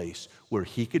the place where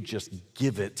he could just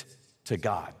give it to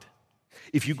God?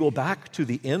 If you go back to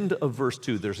the end of verse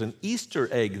 2, there's an Easter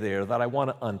egg there that I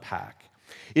want to unpack.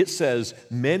 It says,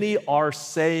 many are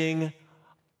saying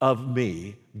of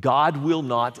me, God will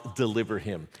not deliver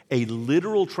him. A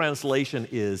literal translation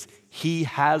is, he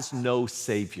has no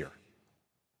savior.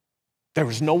 There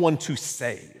is no one to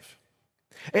save.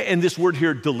 And this word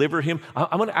here, deliver him,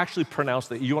 I'm going to actually pronounce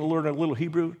that. You want to learn a little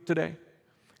Hebrew today?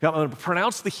 I'm going to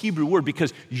pronounce the Hebrew word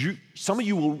because some of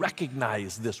you will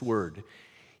recognize this word.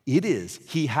 It is,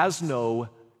 he has no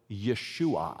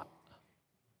Yeshua.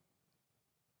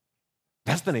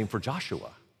 That's the name for Joshua.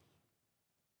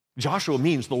 Joshua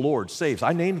means the Lord saves.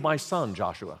 I named my son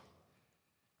Joshua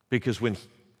because when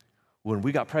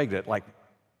we got pregnant,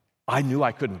 I knew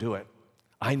I couldn't do it.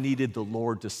 I needed the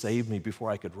Lord to save me before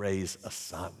I could raise a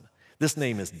son. This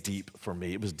name is deep for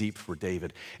me. It was deep for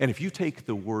David. And if you take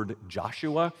the word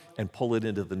Joshua and pull it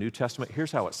into the New Testament,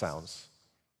 here's how it sounds.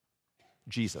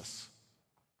 Jesus.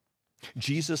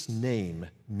 Jesus' name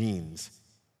means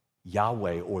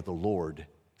Yahweh, or the Lord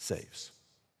saves.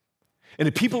 And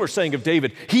if people are saying of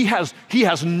David, he has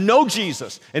no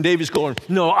Jesus, and David's going,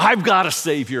 no, I've got a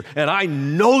Savior, and I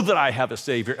know that I have a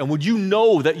Savior. And when you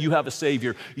know that you have a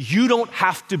Savior, you don't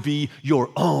have to be your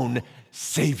own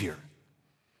Savior.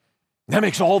 That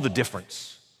makes all the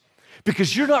difference,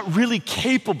 because you're not really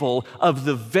capable of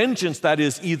the vengeance that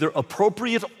is either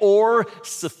appropriate or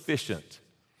sufficient.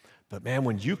 But man,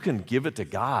 when you can give it to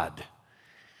God,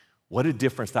 what a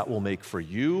difference that will make for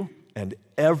you and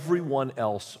everyone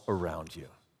else around you.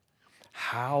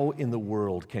 How in the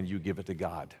world can you give it to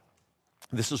God?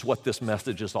 This is what this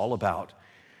message is all about.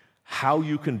 How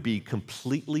you can be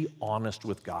completely honest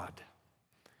with God.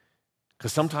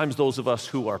 Because sometimes those of us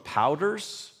who are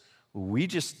pouters, we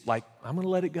just I'm going to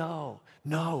let it go.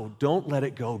 No, don't let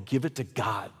it go. Give it to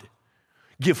God.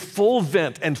 Give full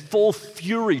vent and full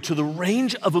fury to the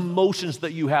range of emotions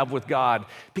that you have with God,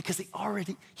 because he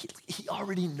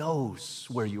already knows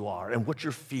where you are and what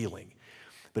you're feeling.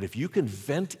 But if you can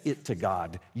vent it to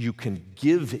God, you can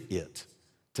give it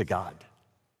to God.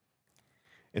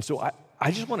 And so I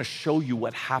just want to show you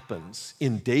what happens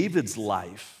in David's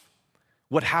life,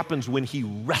 what happens when he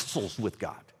wrestles with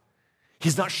God.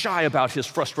 He's not shy about his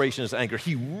frustration, his anger.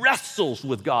 He wrestles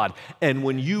with God. And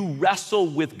when you wrestle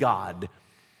with God,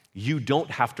 you don't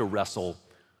have to wrestle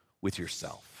with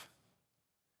yourself.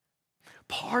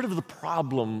 Part of the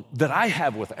problem that I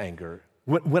have with anger,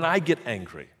 when I get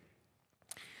angry,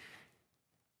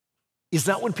 is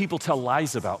not when people tell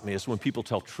lies about me, it's when people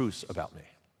tell truths about me.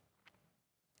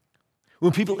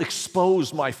 When people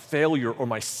expose my failure or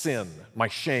my sin, my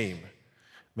shame,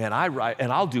 man,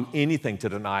 I'll do anything to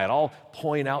deny it. I'll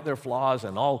point out their flaws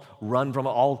and I'll run from it,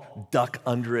 I'll duck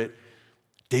under it.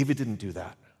 David didn't do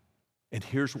that. And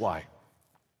here's why.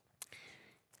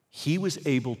 He was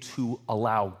able to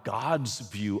allow God's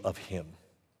view of him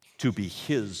to be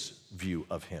his view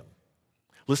of him.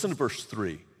 Listen to verse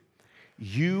 3.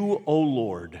 You, O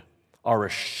Lord, are a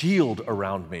shield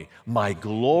around me, my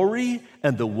glory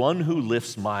and the one who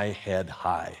lifts my head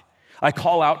high. I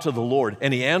call out to the Lord,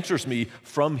 and he answers me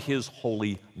from his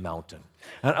holy mountain.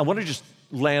 And I want to just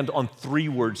land on 3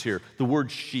 words here. The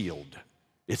word shield.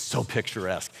 It's so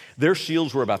picturesque. Their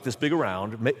shields were about this big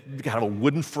around, kind of a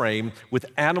wooden frame with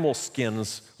animal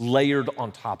skins layered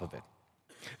on top of it.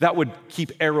 That would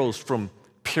keep arrows from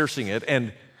piercing it,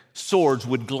 and swords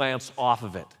would glance off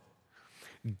of it.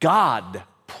 God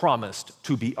promised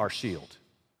to be our shield.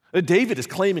 David is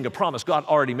claiming a promise God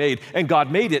already made, and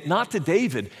God made it not to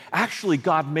David. Actually,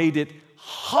 God made it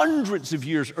hundreds of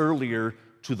years earlier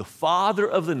to the father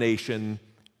of the nation,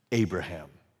 Abraham,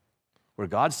 where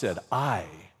God said, I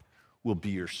will be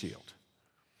your shield.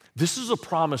 This is a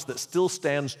promise that still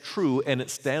stands true, and it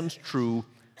stands true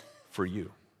for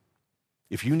you.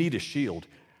 If you need a shield,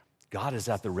 God is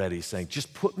at the ready saying,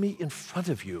 just put me in front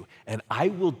of you, and I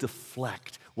will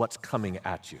deflect what's coming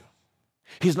at you.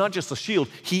 He's not just a shield,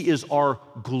 he is our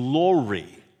glory.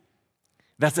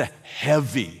 That's a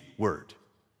heavy word.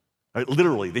 Right?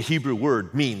 Literally, the Hebrew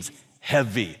word means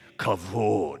heavy,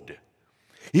 kavod.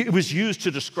 It was used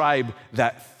to describe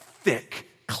that thick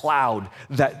cloud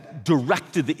that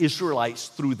directed the Israelites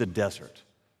through the desert.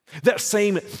 That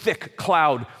same thick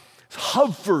cloud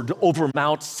hovered over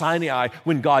Mount Sinai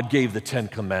when God gave the 10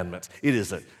 Commandments. It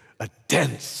is a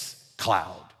dense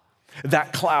cloud.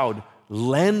 That cloud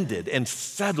landed and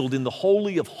settled in the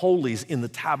Holy of Holies in the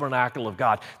tabernacle of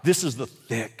God. This is the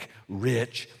thick,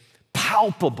 rich,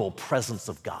 palpable presence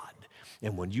of God.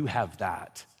 And when you have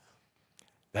that,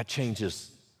 that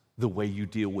changes the way you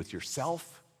deal with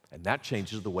yourself, and that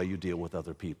changes the way you deal with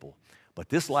other people. But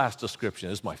this last description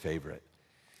is my favorite.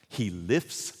 He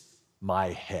lifts my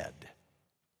head.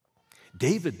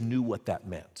 David knew what that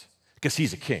meant because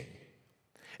he's a king.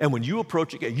 And when you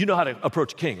approach a king, you know how to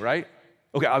approach a king, right?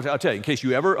 Okay, I'll tell you, in case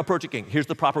you ever approach a king, here's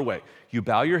the proper way. You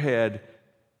bow your head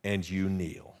and you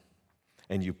kneel.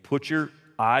 And you put your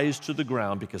eyes to the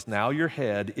ground because now your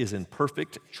head is in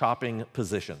perfect chopping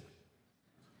position.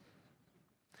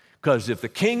 Because if the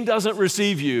king doesn't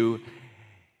receive you,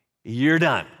 you're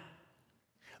done.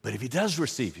 But if he does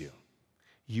receive you,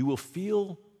 you will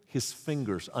feel his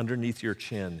fingers underneath your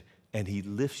chin, and he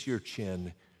lifts your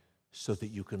chin so that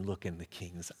you can look in the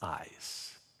king's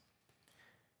eyes.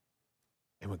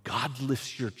 And when God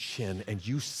lifts your chin and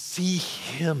you see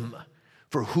him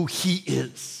for who he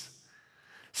is,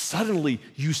 suddenly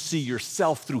you see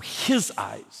yourself through his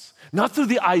eyes, not through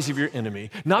the eyes of your enemy,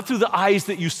 not through the eyes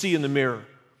that you see in the mirror,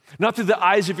 not through the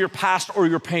eyes of your past or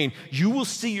your pain. You will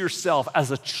see yourself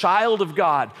as a child of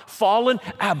God. Fallen?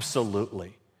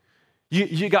 Absolutely.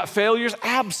 You got failures?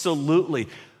 Absolutely.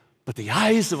 But the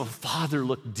eyes of a father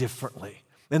look differently,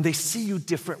 and they see you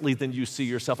differently than you see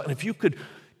yourself. And if you could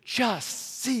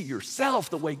just see yourself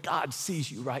the way God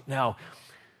sees you right now,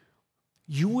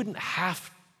 you wouldn't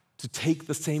have to take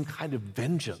the same kind of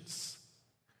vengeance.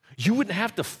 You wouldn't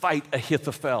have to fight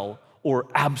Ahithophel or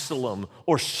Absalom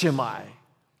or Shimei.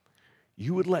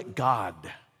 You would let God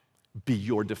be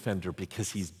your defender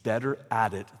because he's better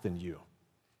at it than you.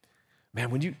 Man,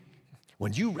 when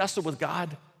you wrestle with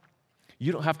God,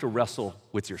 you don't have to wrestle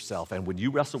with yourself. And when you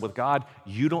wrestle with God,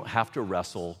 you don't have to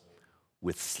wrestle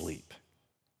with sleep.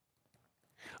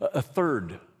 A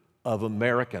third of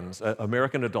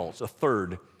American adults, a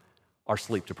third are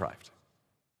sleep deprived.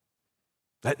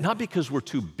 Not because we're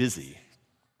too busy,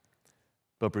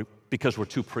 but because we're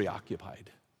too preoccupied.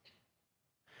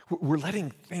 We're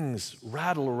letting things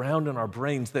rattle around in our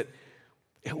brains that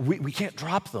we can't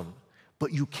drop them,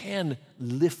 but you can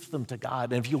lift them to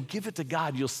God. And if you'll give it to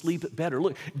God, you'll sleep it better.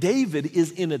 Look, David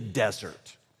is in a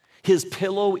desert. His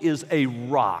pillow is a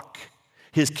rock.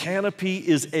 His canopy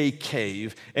is a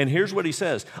cave. And here's what he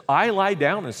says: I lie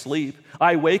down and sleep.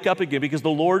 I wake up again because the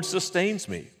Lord sustains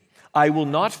me. I will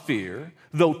not fear,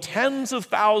 though tens of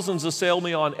thousands assail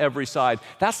me on every side.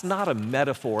 That's not a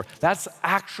metaphor. That's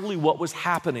actually what was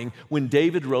happening when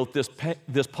David wrote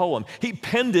this poem. He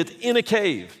penned it in a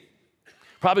cave.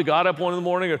 Probably got up one in the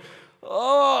morning and,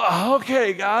 oh,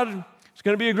 okay, God, it's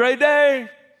going to be a great day.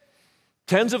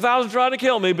 Tens of thousands trying to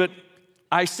kill me, but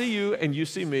I see you and you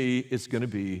see me. It's going to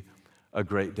be a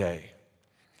great day.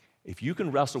 If you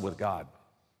can wrestle with God,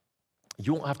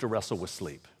 you won't have to wrestle with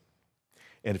sleep.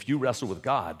 And if you wrestle with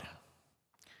God,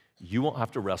 you won't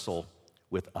have to wrestle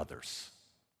with others.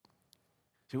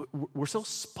 See, we're so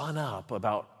spun up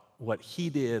about what he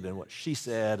did and what she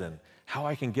said and how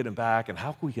I can get him back and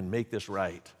how we can make this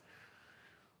right.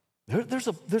 There's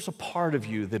a part of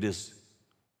you that is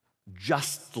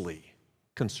justly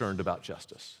concerned about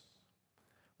justice.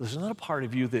 There's another part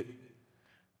of you that,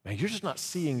 man, you're just not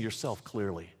seeing yourself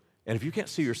clearly. And if you can't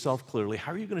see yourself clearly,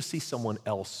 how are you going to see someone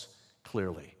else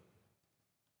clearly?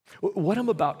 What I'm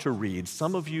about to read,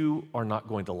 some of you are not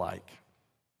going to like.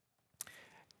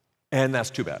 And that's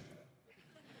too bad.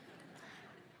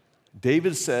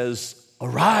 David says,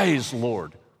 "Arise,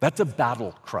 Lord." That's a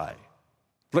battle cry.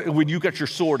 When you got your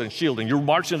sword and shield and you're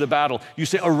marching to battle, you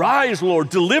say, "Arise, Lord,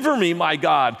 deliver me, my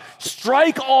God.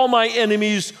 Strike all my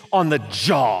enemies on the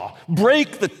jaw.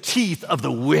 Break the teeth of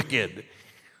the wicked."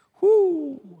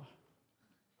 Whoo.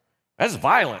 That's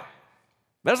violent.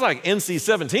 That's like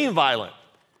NC-17 violent.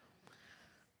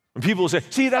 When people say,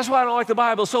 "See, that's why I don't like the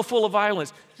Bible. It's so full of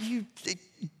violence."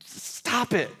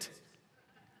 Stop it.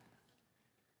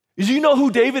 Do you know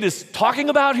who David is talking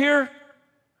about here?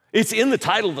 It's in the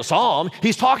title of the psalm.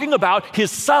 He's talking about his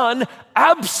son,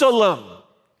 Absalom.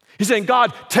 He's saying,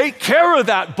 "God, take care of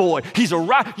that boy. He's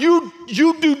you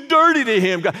do dirty to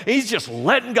him." God. He's just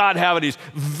letting God have it. He's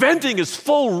venting his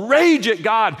full rage at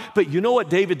God. But you know what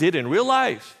David did in real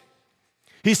life?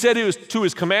 He said to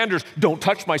his commanders, "Don't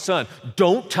touch my son.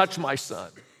 Don't touch my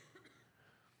son."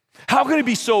 How can he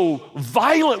be so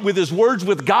violent with his words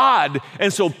with God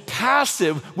and so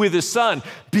passive with his son?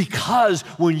 Because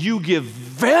when you give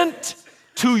vent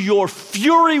to your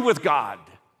fury with God,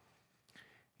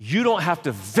 you don't have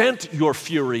to vent your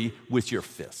fury with your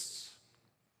fists.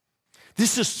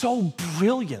 This is so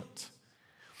brilliant.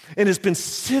 And it's been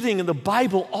sitting in the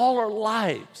Bible all our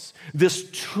lives, this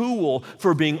tool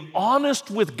for being honest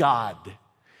with God.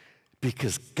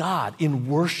 Because God, in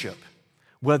worship,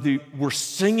 whether we're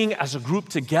singing as a group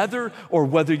together or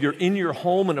whether you're in your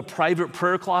home in a private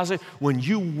prayer closet, when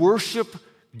you worship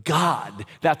God,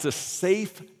 that's a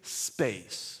safe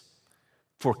space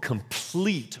for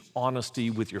complete honesty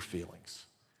with your feelings.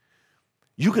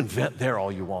 You can vent there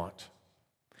all you want.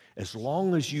 As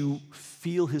long as you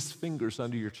feel his fingers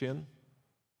under your chin,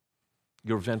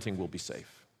 your venting will be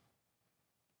safe.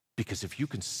 Because if you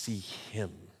can see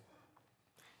him,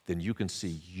 then you can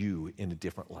see you in a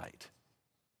different light.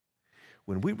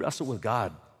 When we wrestle with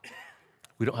God,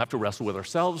 we don't have to wrestle with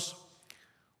ourselves.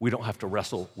 We don't have to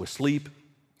wrestle with sleep.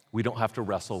 We don't have to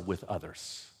wrestle with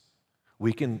others.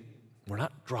 We're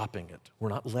not dropping it. We're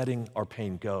not letting our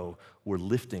pain go. We're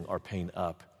lifting our pain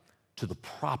up to the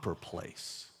proper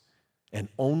place. And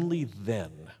only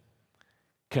then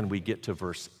can we get to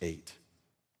verse 8.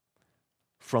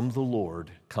 From the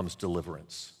Lord comes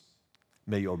deliverance.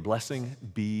 May your blessing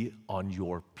be on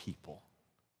your people.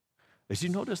 Did you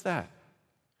notice that?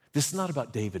 This is not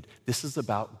about David. This is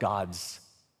about God's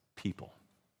people.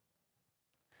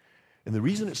 And the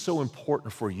reason it's so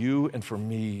important for you and for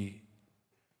me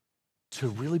to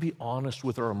really be honest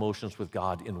with our emotions with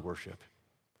God in worship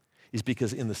is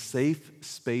because in the safe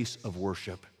space of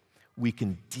worship, we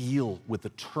can deal with the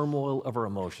turmoil of our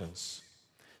emotions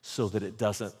so that it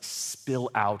doesn't spill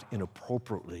out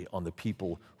inappropriately on the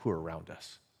people who are around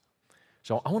us.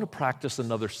 So I want to practice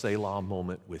another Selah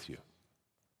moment with you.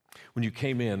 When you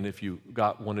came in, if you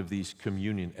got one of these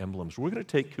communion emblems, we're going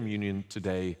to take communion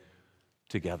today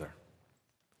together.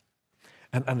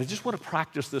 And I just want to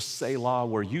practice this Selah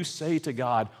where you say to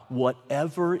God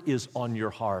whatever is on your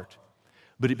heart,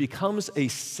 but it becomes a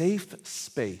safe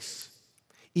space,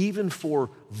 even for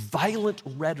violent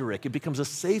rhetoric. It becomes a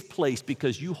safe place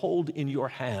because you hold in your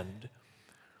hand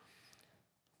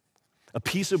a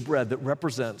piece of bread that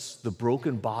represents the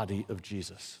broken body of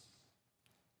Jesus.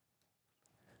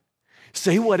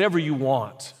 Say whatever you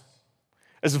want,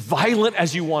 as violent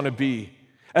as you want to be,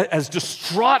 as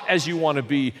distraught as you want to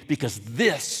be, because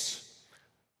this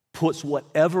puts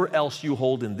whatever else you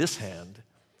hold in this hand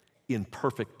in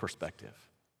perfect perspective.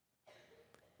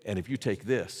 And if you take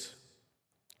this,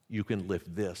 you can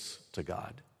lift this to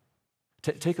God.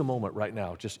 Take a moment right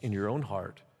now, just in your own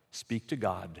heart, speak to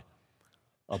God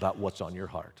about what's on your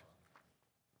heart.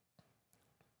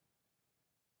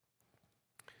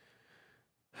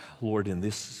 Lord, in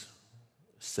this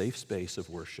safe space of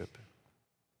worship,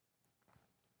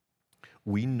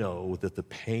 we know that the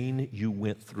pain you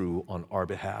went through on our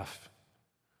behalf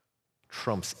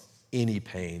trumps any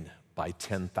pain by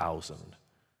 10,000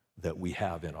 that we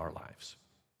have in our lives.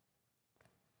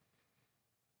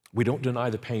 We don't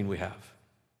deny the pain we have.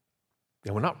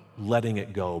 And we're not letting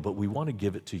it go, but we want to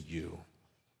give it to you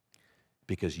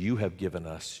because you have given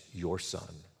us your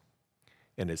Son,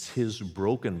 and it's his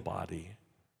broken body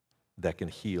that can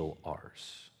heal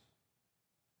ours.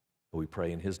 We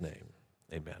pray in his name,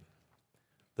 amen.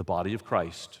 The body of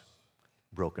Christ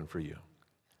broken for you.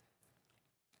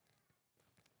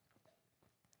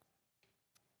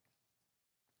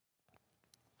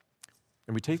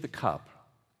 And we take the cup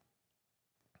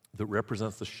that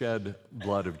represents the shed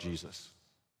blood of Jesus.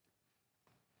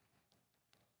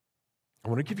 I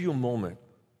want to give you a moment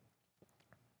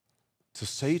to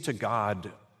say to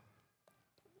God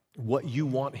what you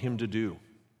want him to do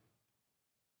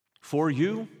for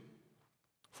you,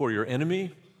 for your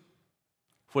enemy,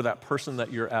 for that person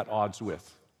that you're at odds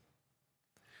with.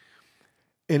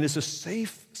 And it's a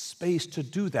safe space to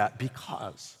do that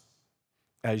because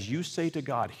as you say to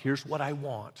God, here's what I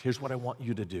want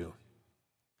you to do,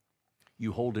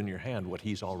 you hold in your hand what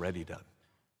he's already done.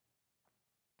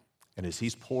 And as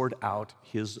he's poured out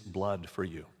his blood for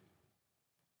you,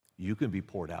 you can be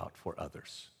poured out for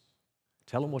others.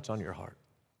 Tell him what's on your heart.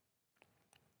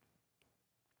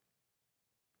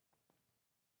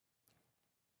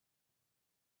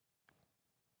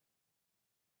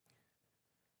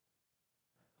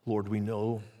 Lord, we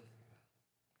know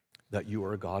that you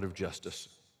are a God of justice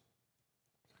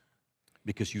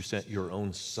because you sent your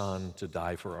own Son to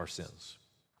die for our sins.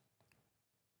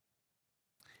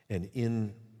 And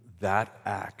in that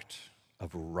act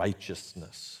of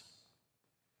righteousness,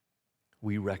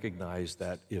 we recognize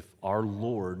that if our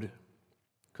Lord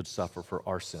could suffer for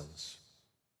our sins,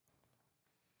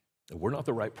 we're not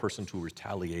the right person to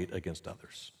retaliate against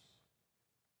others.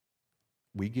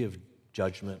 We give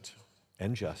judgment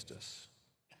and justice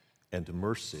and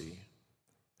mercy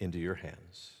into your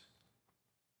hands.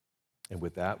 And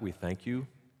with that, we thank you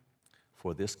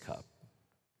for this cup,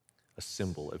 a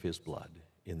symbol of his blood,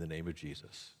 in the name of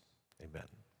Jesus. Amen.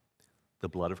 The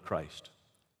blood of Christ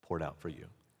poured out for you.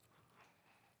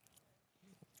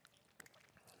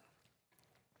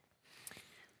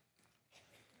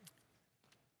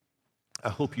 I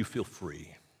hope you feel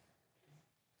free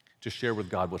to share with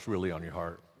God what's really on your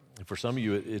heart. And for some of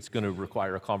you, it's going to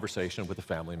require a conversation with a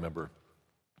family member,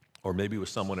 or maybe with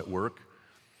someone at work,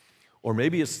 or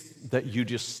maybe it's that you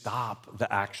just stop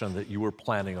the action that you were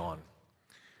planning on.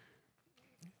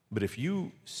 But if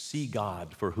you see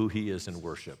God for who he is in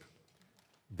worship,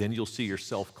 then you'll see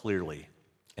yourself clearly,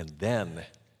 and then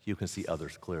you can see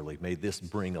others clearly. May this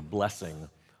bring a blessing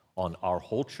on our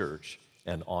whole church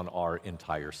and on our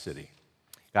entire city.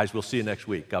 Guys, we'll see you next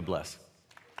week. God bless.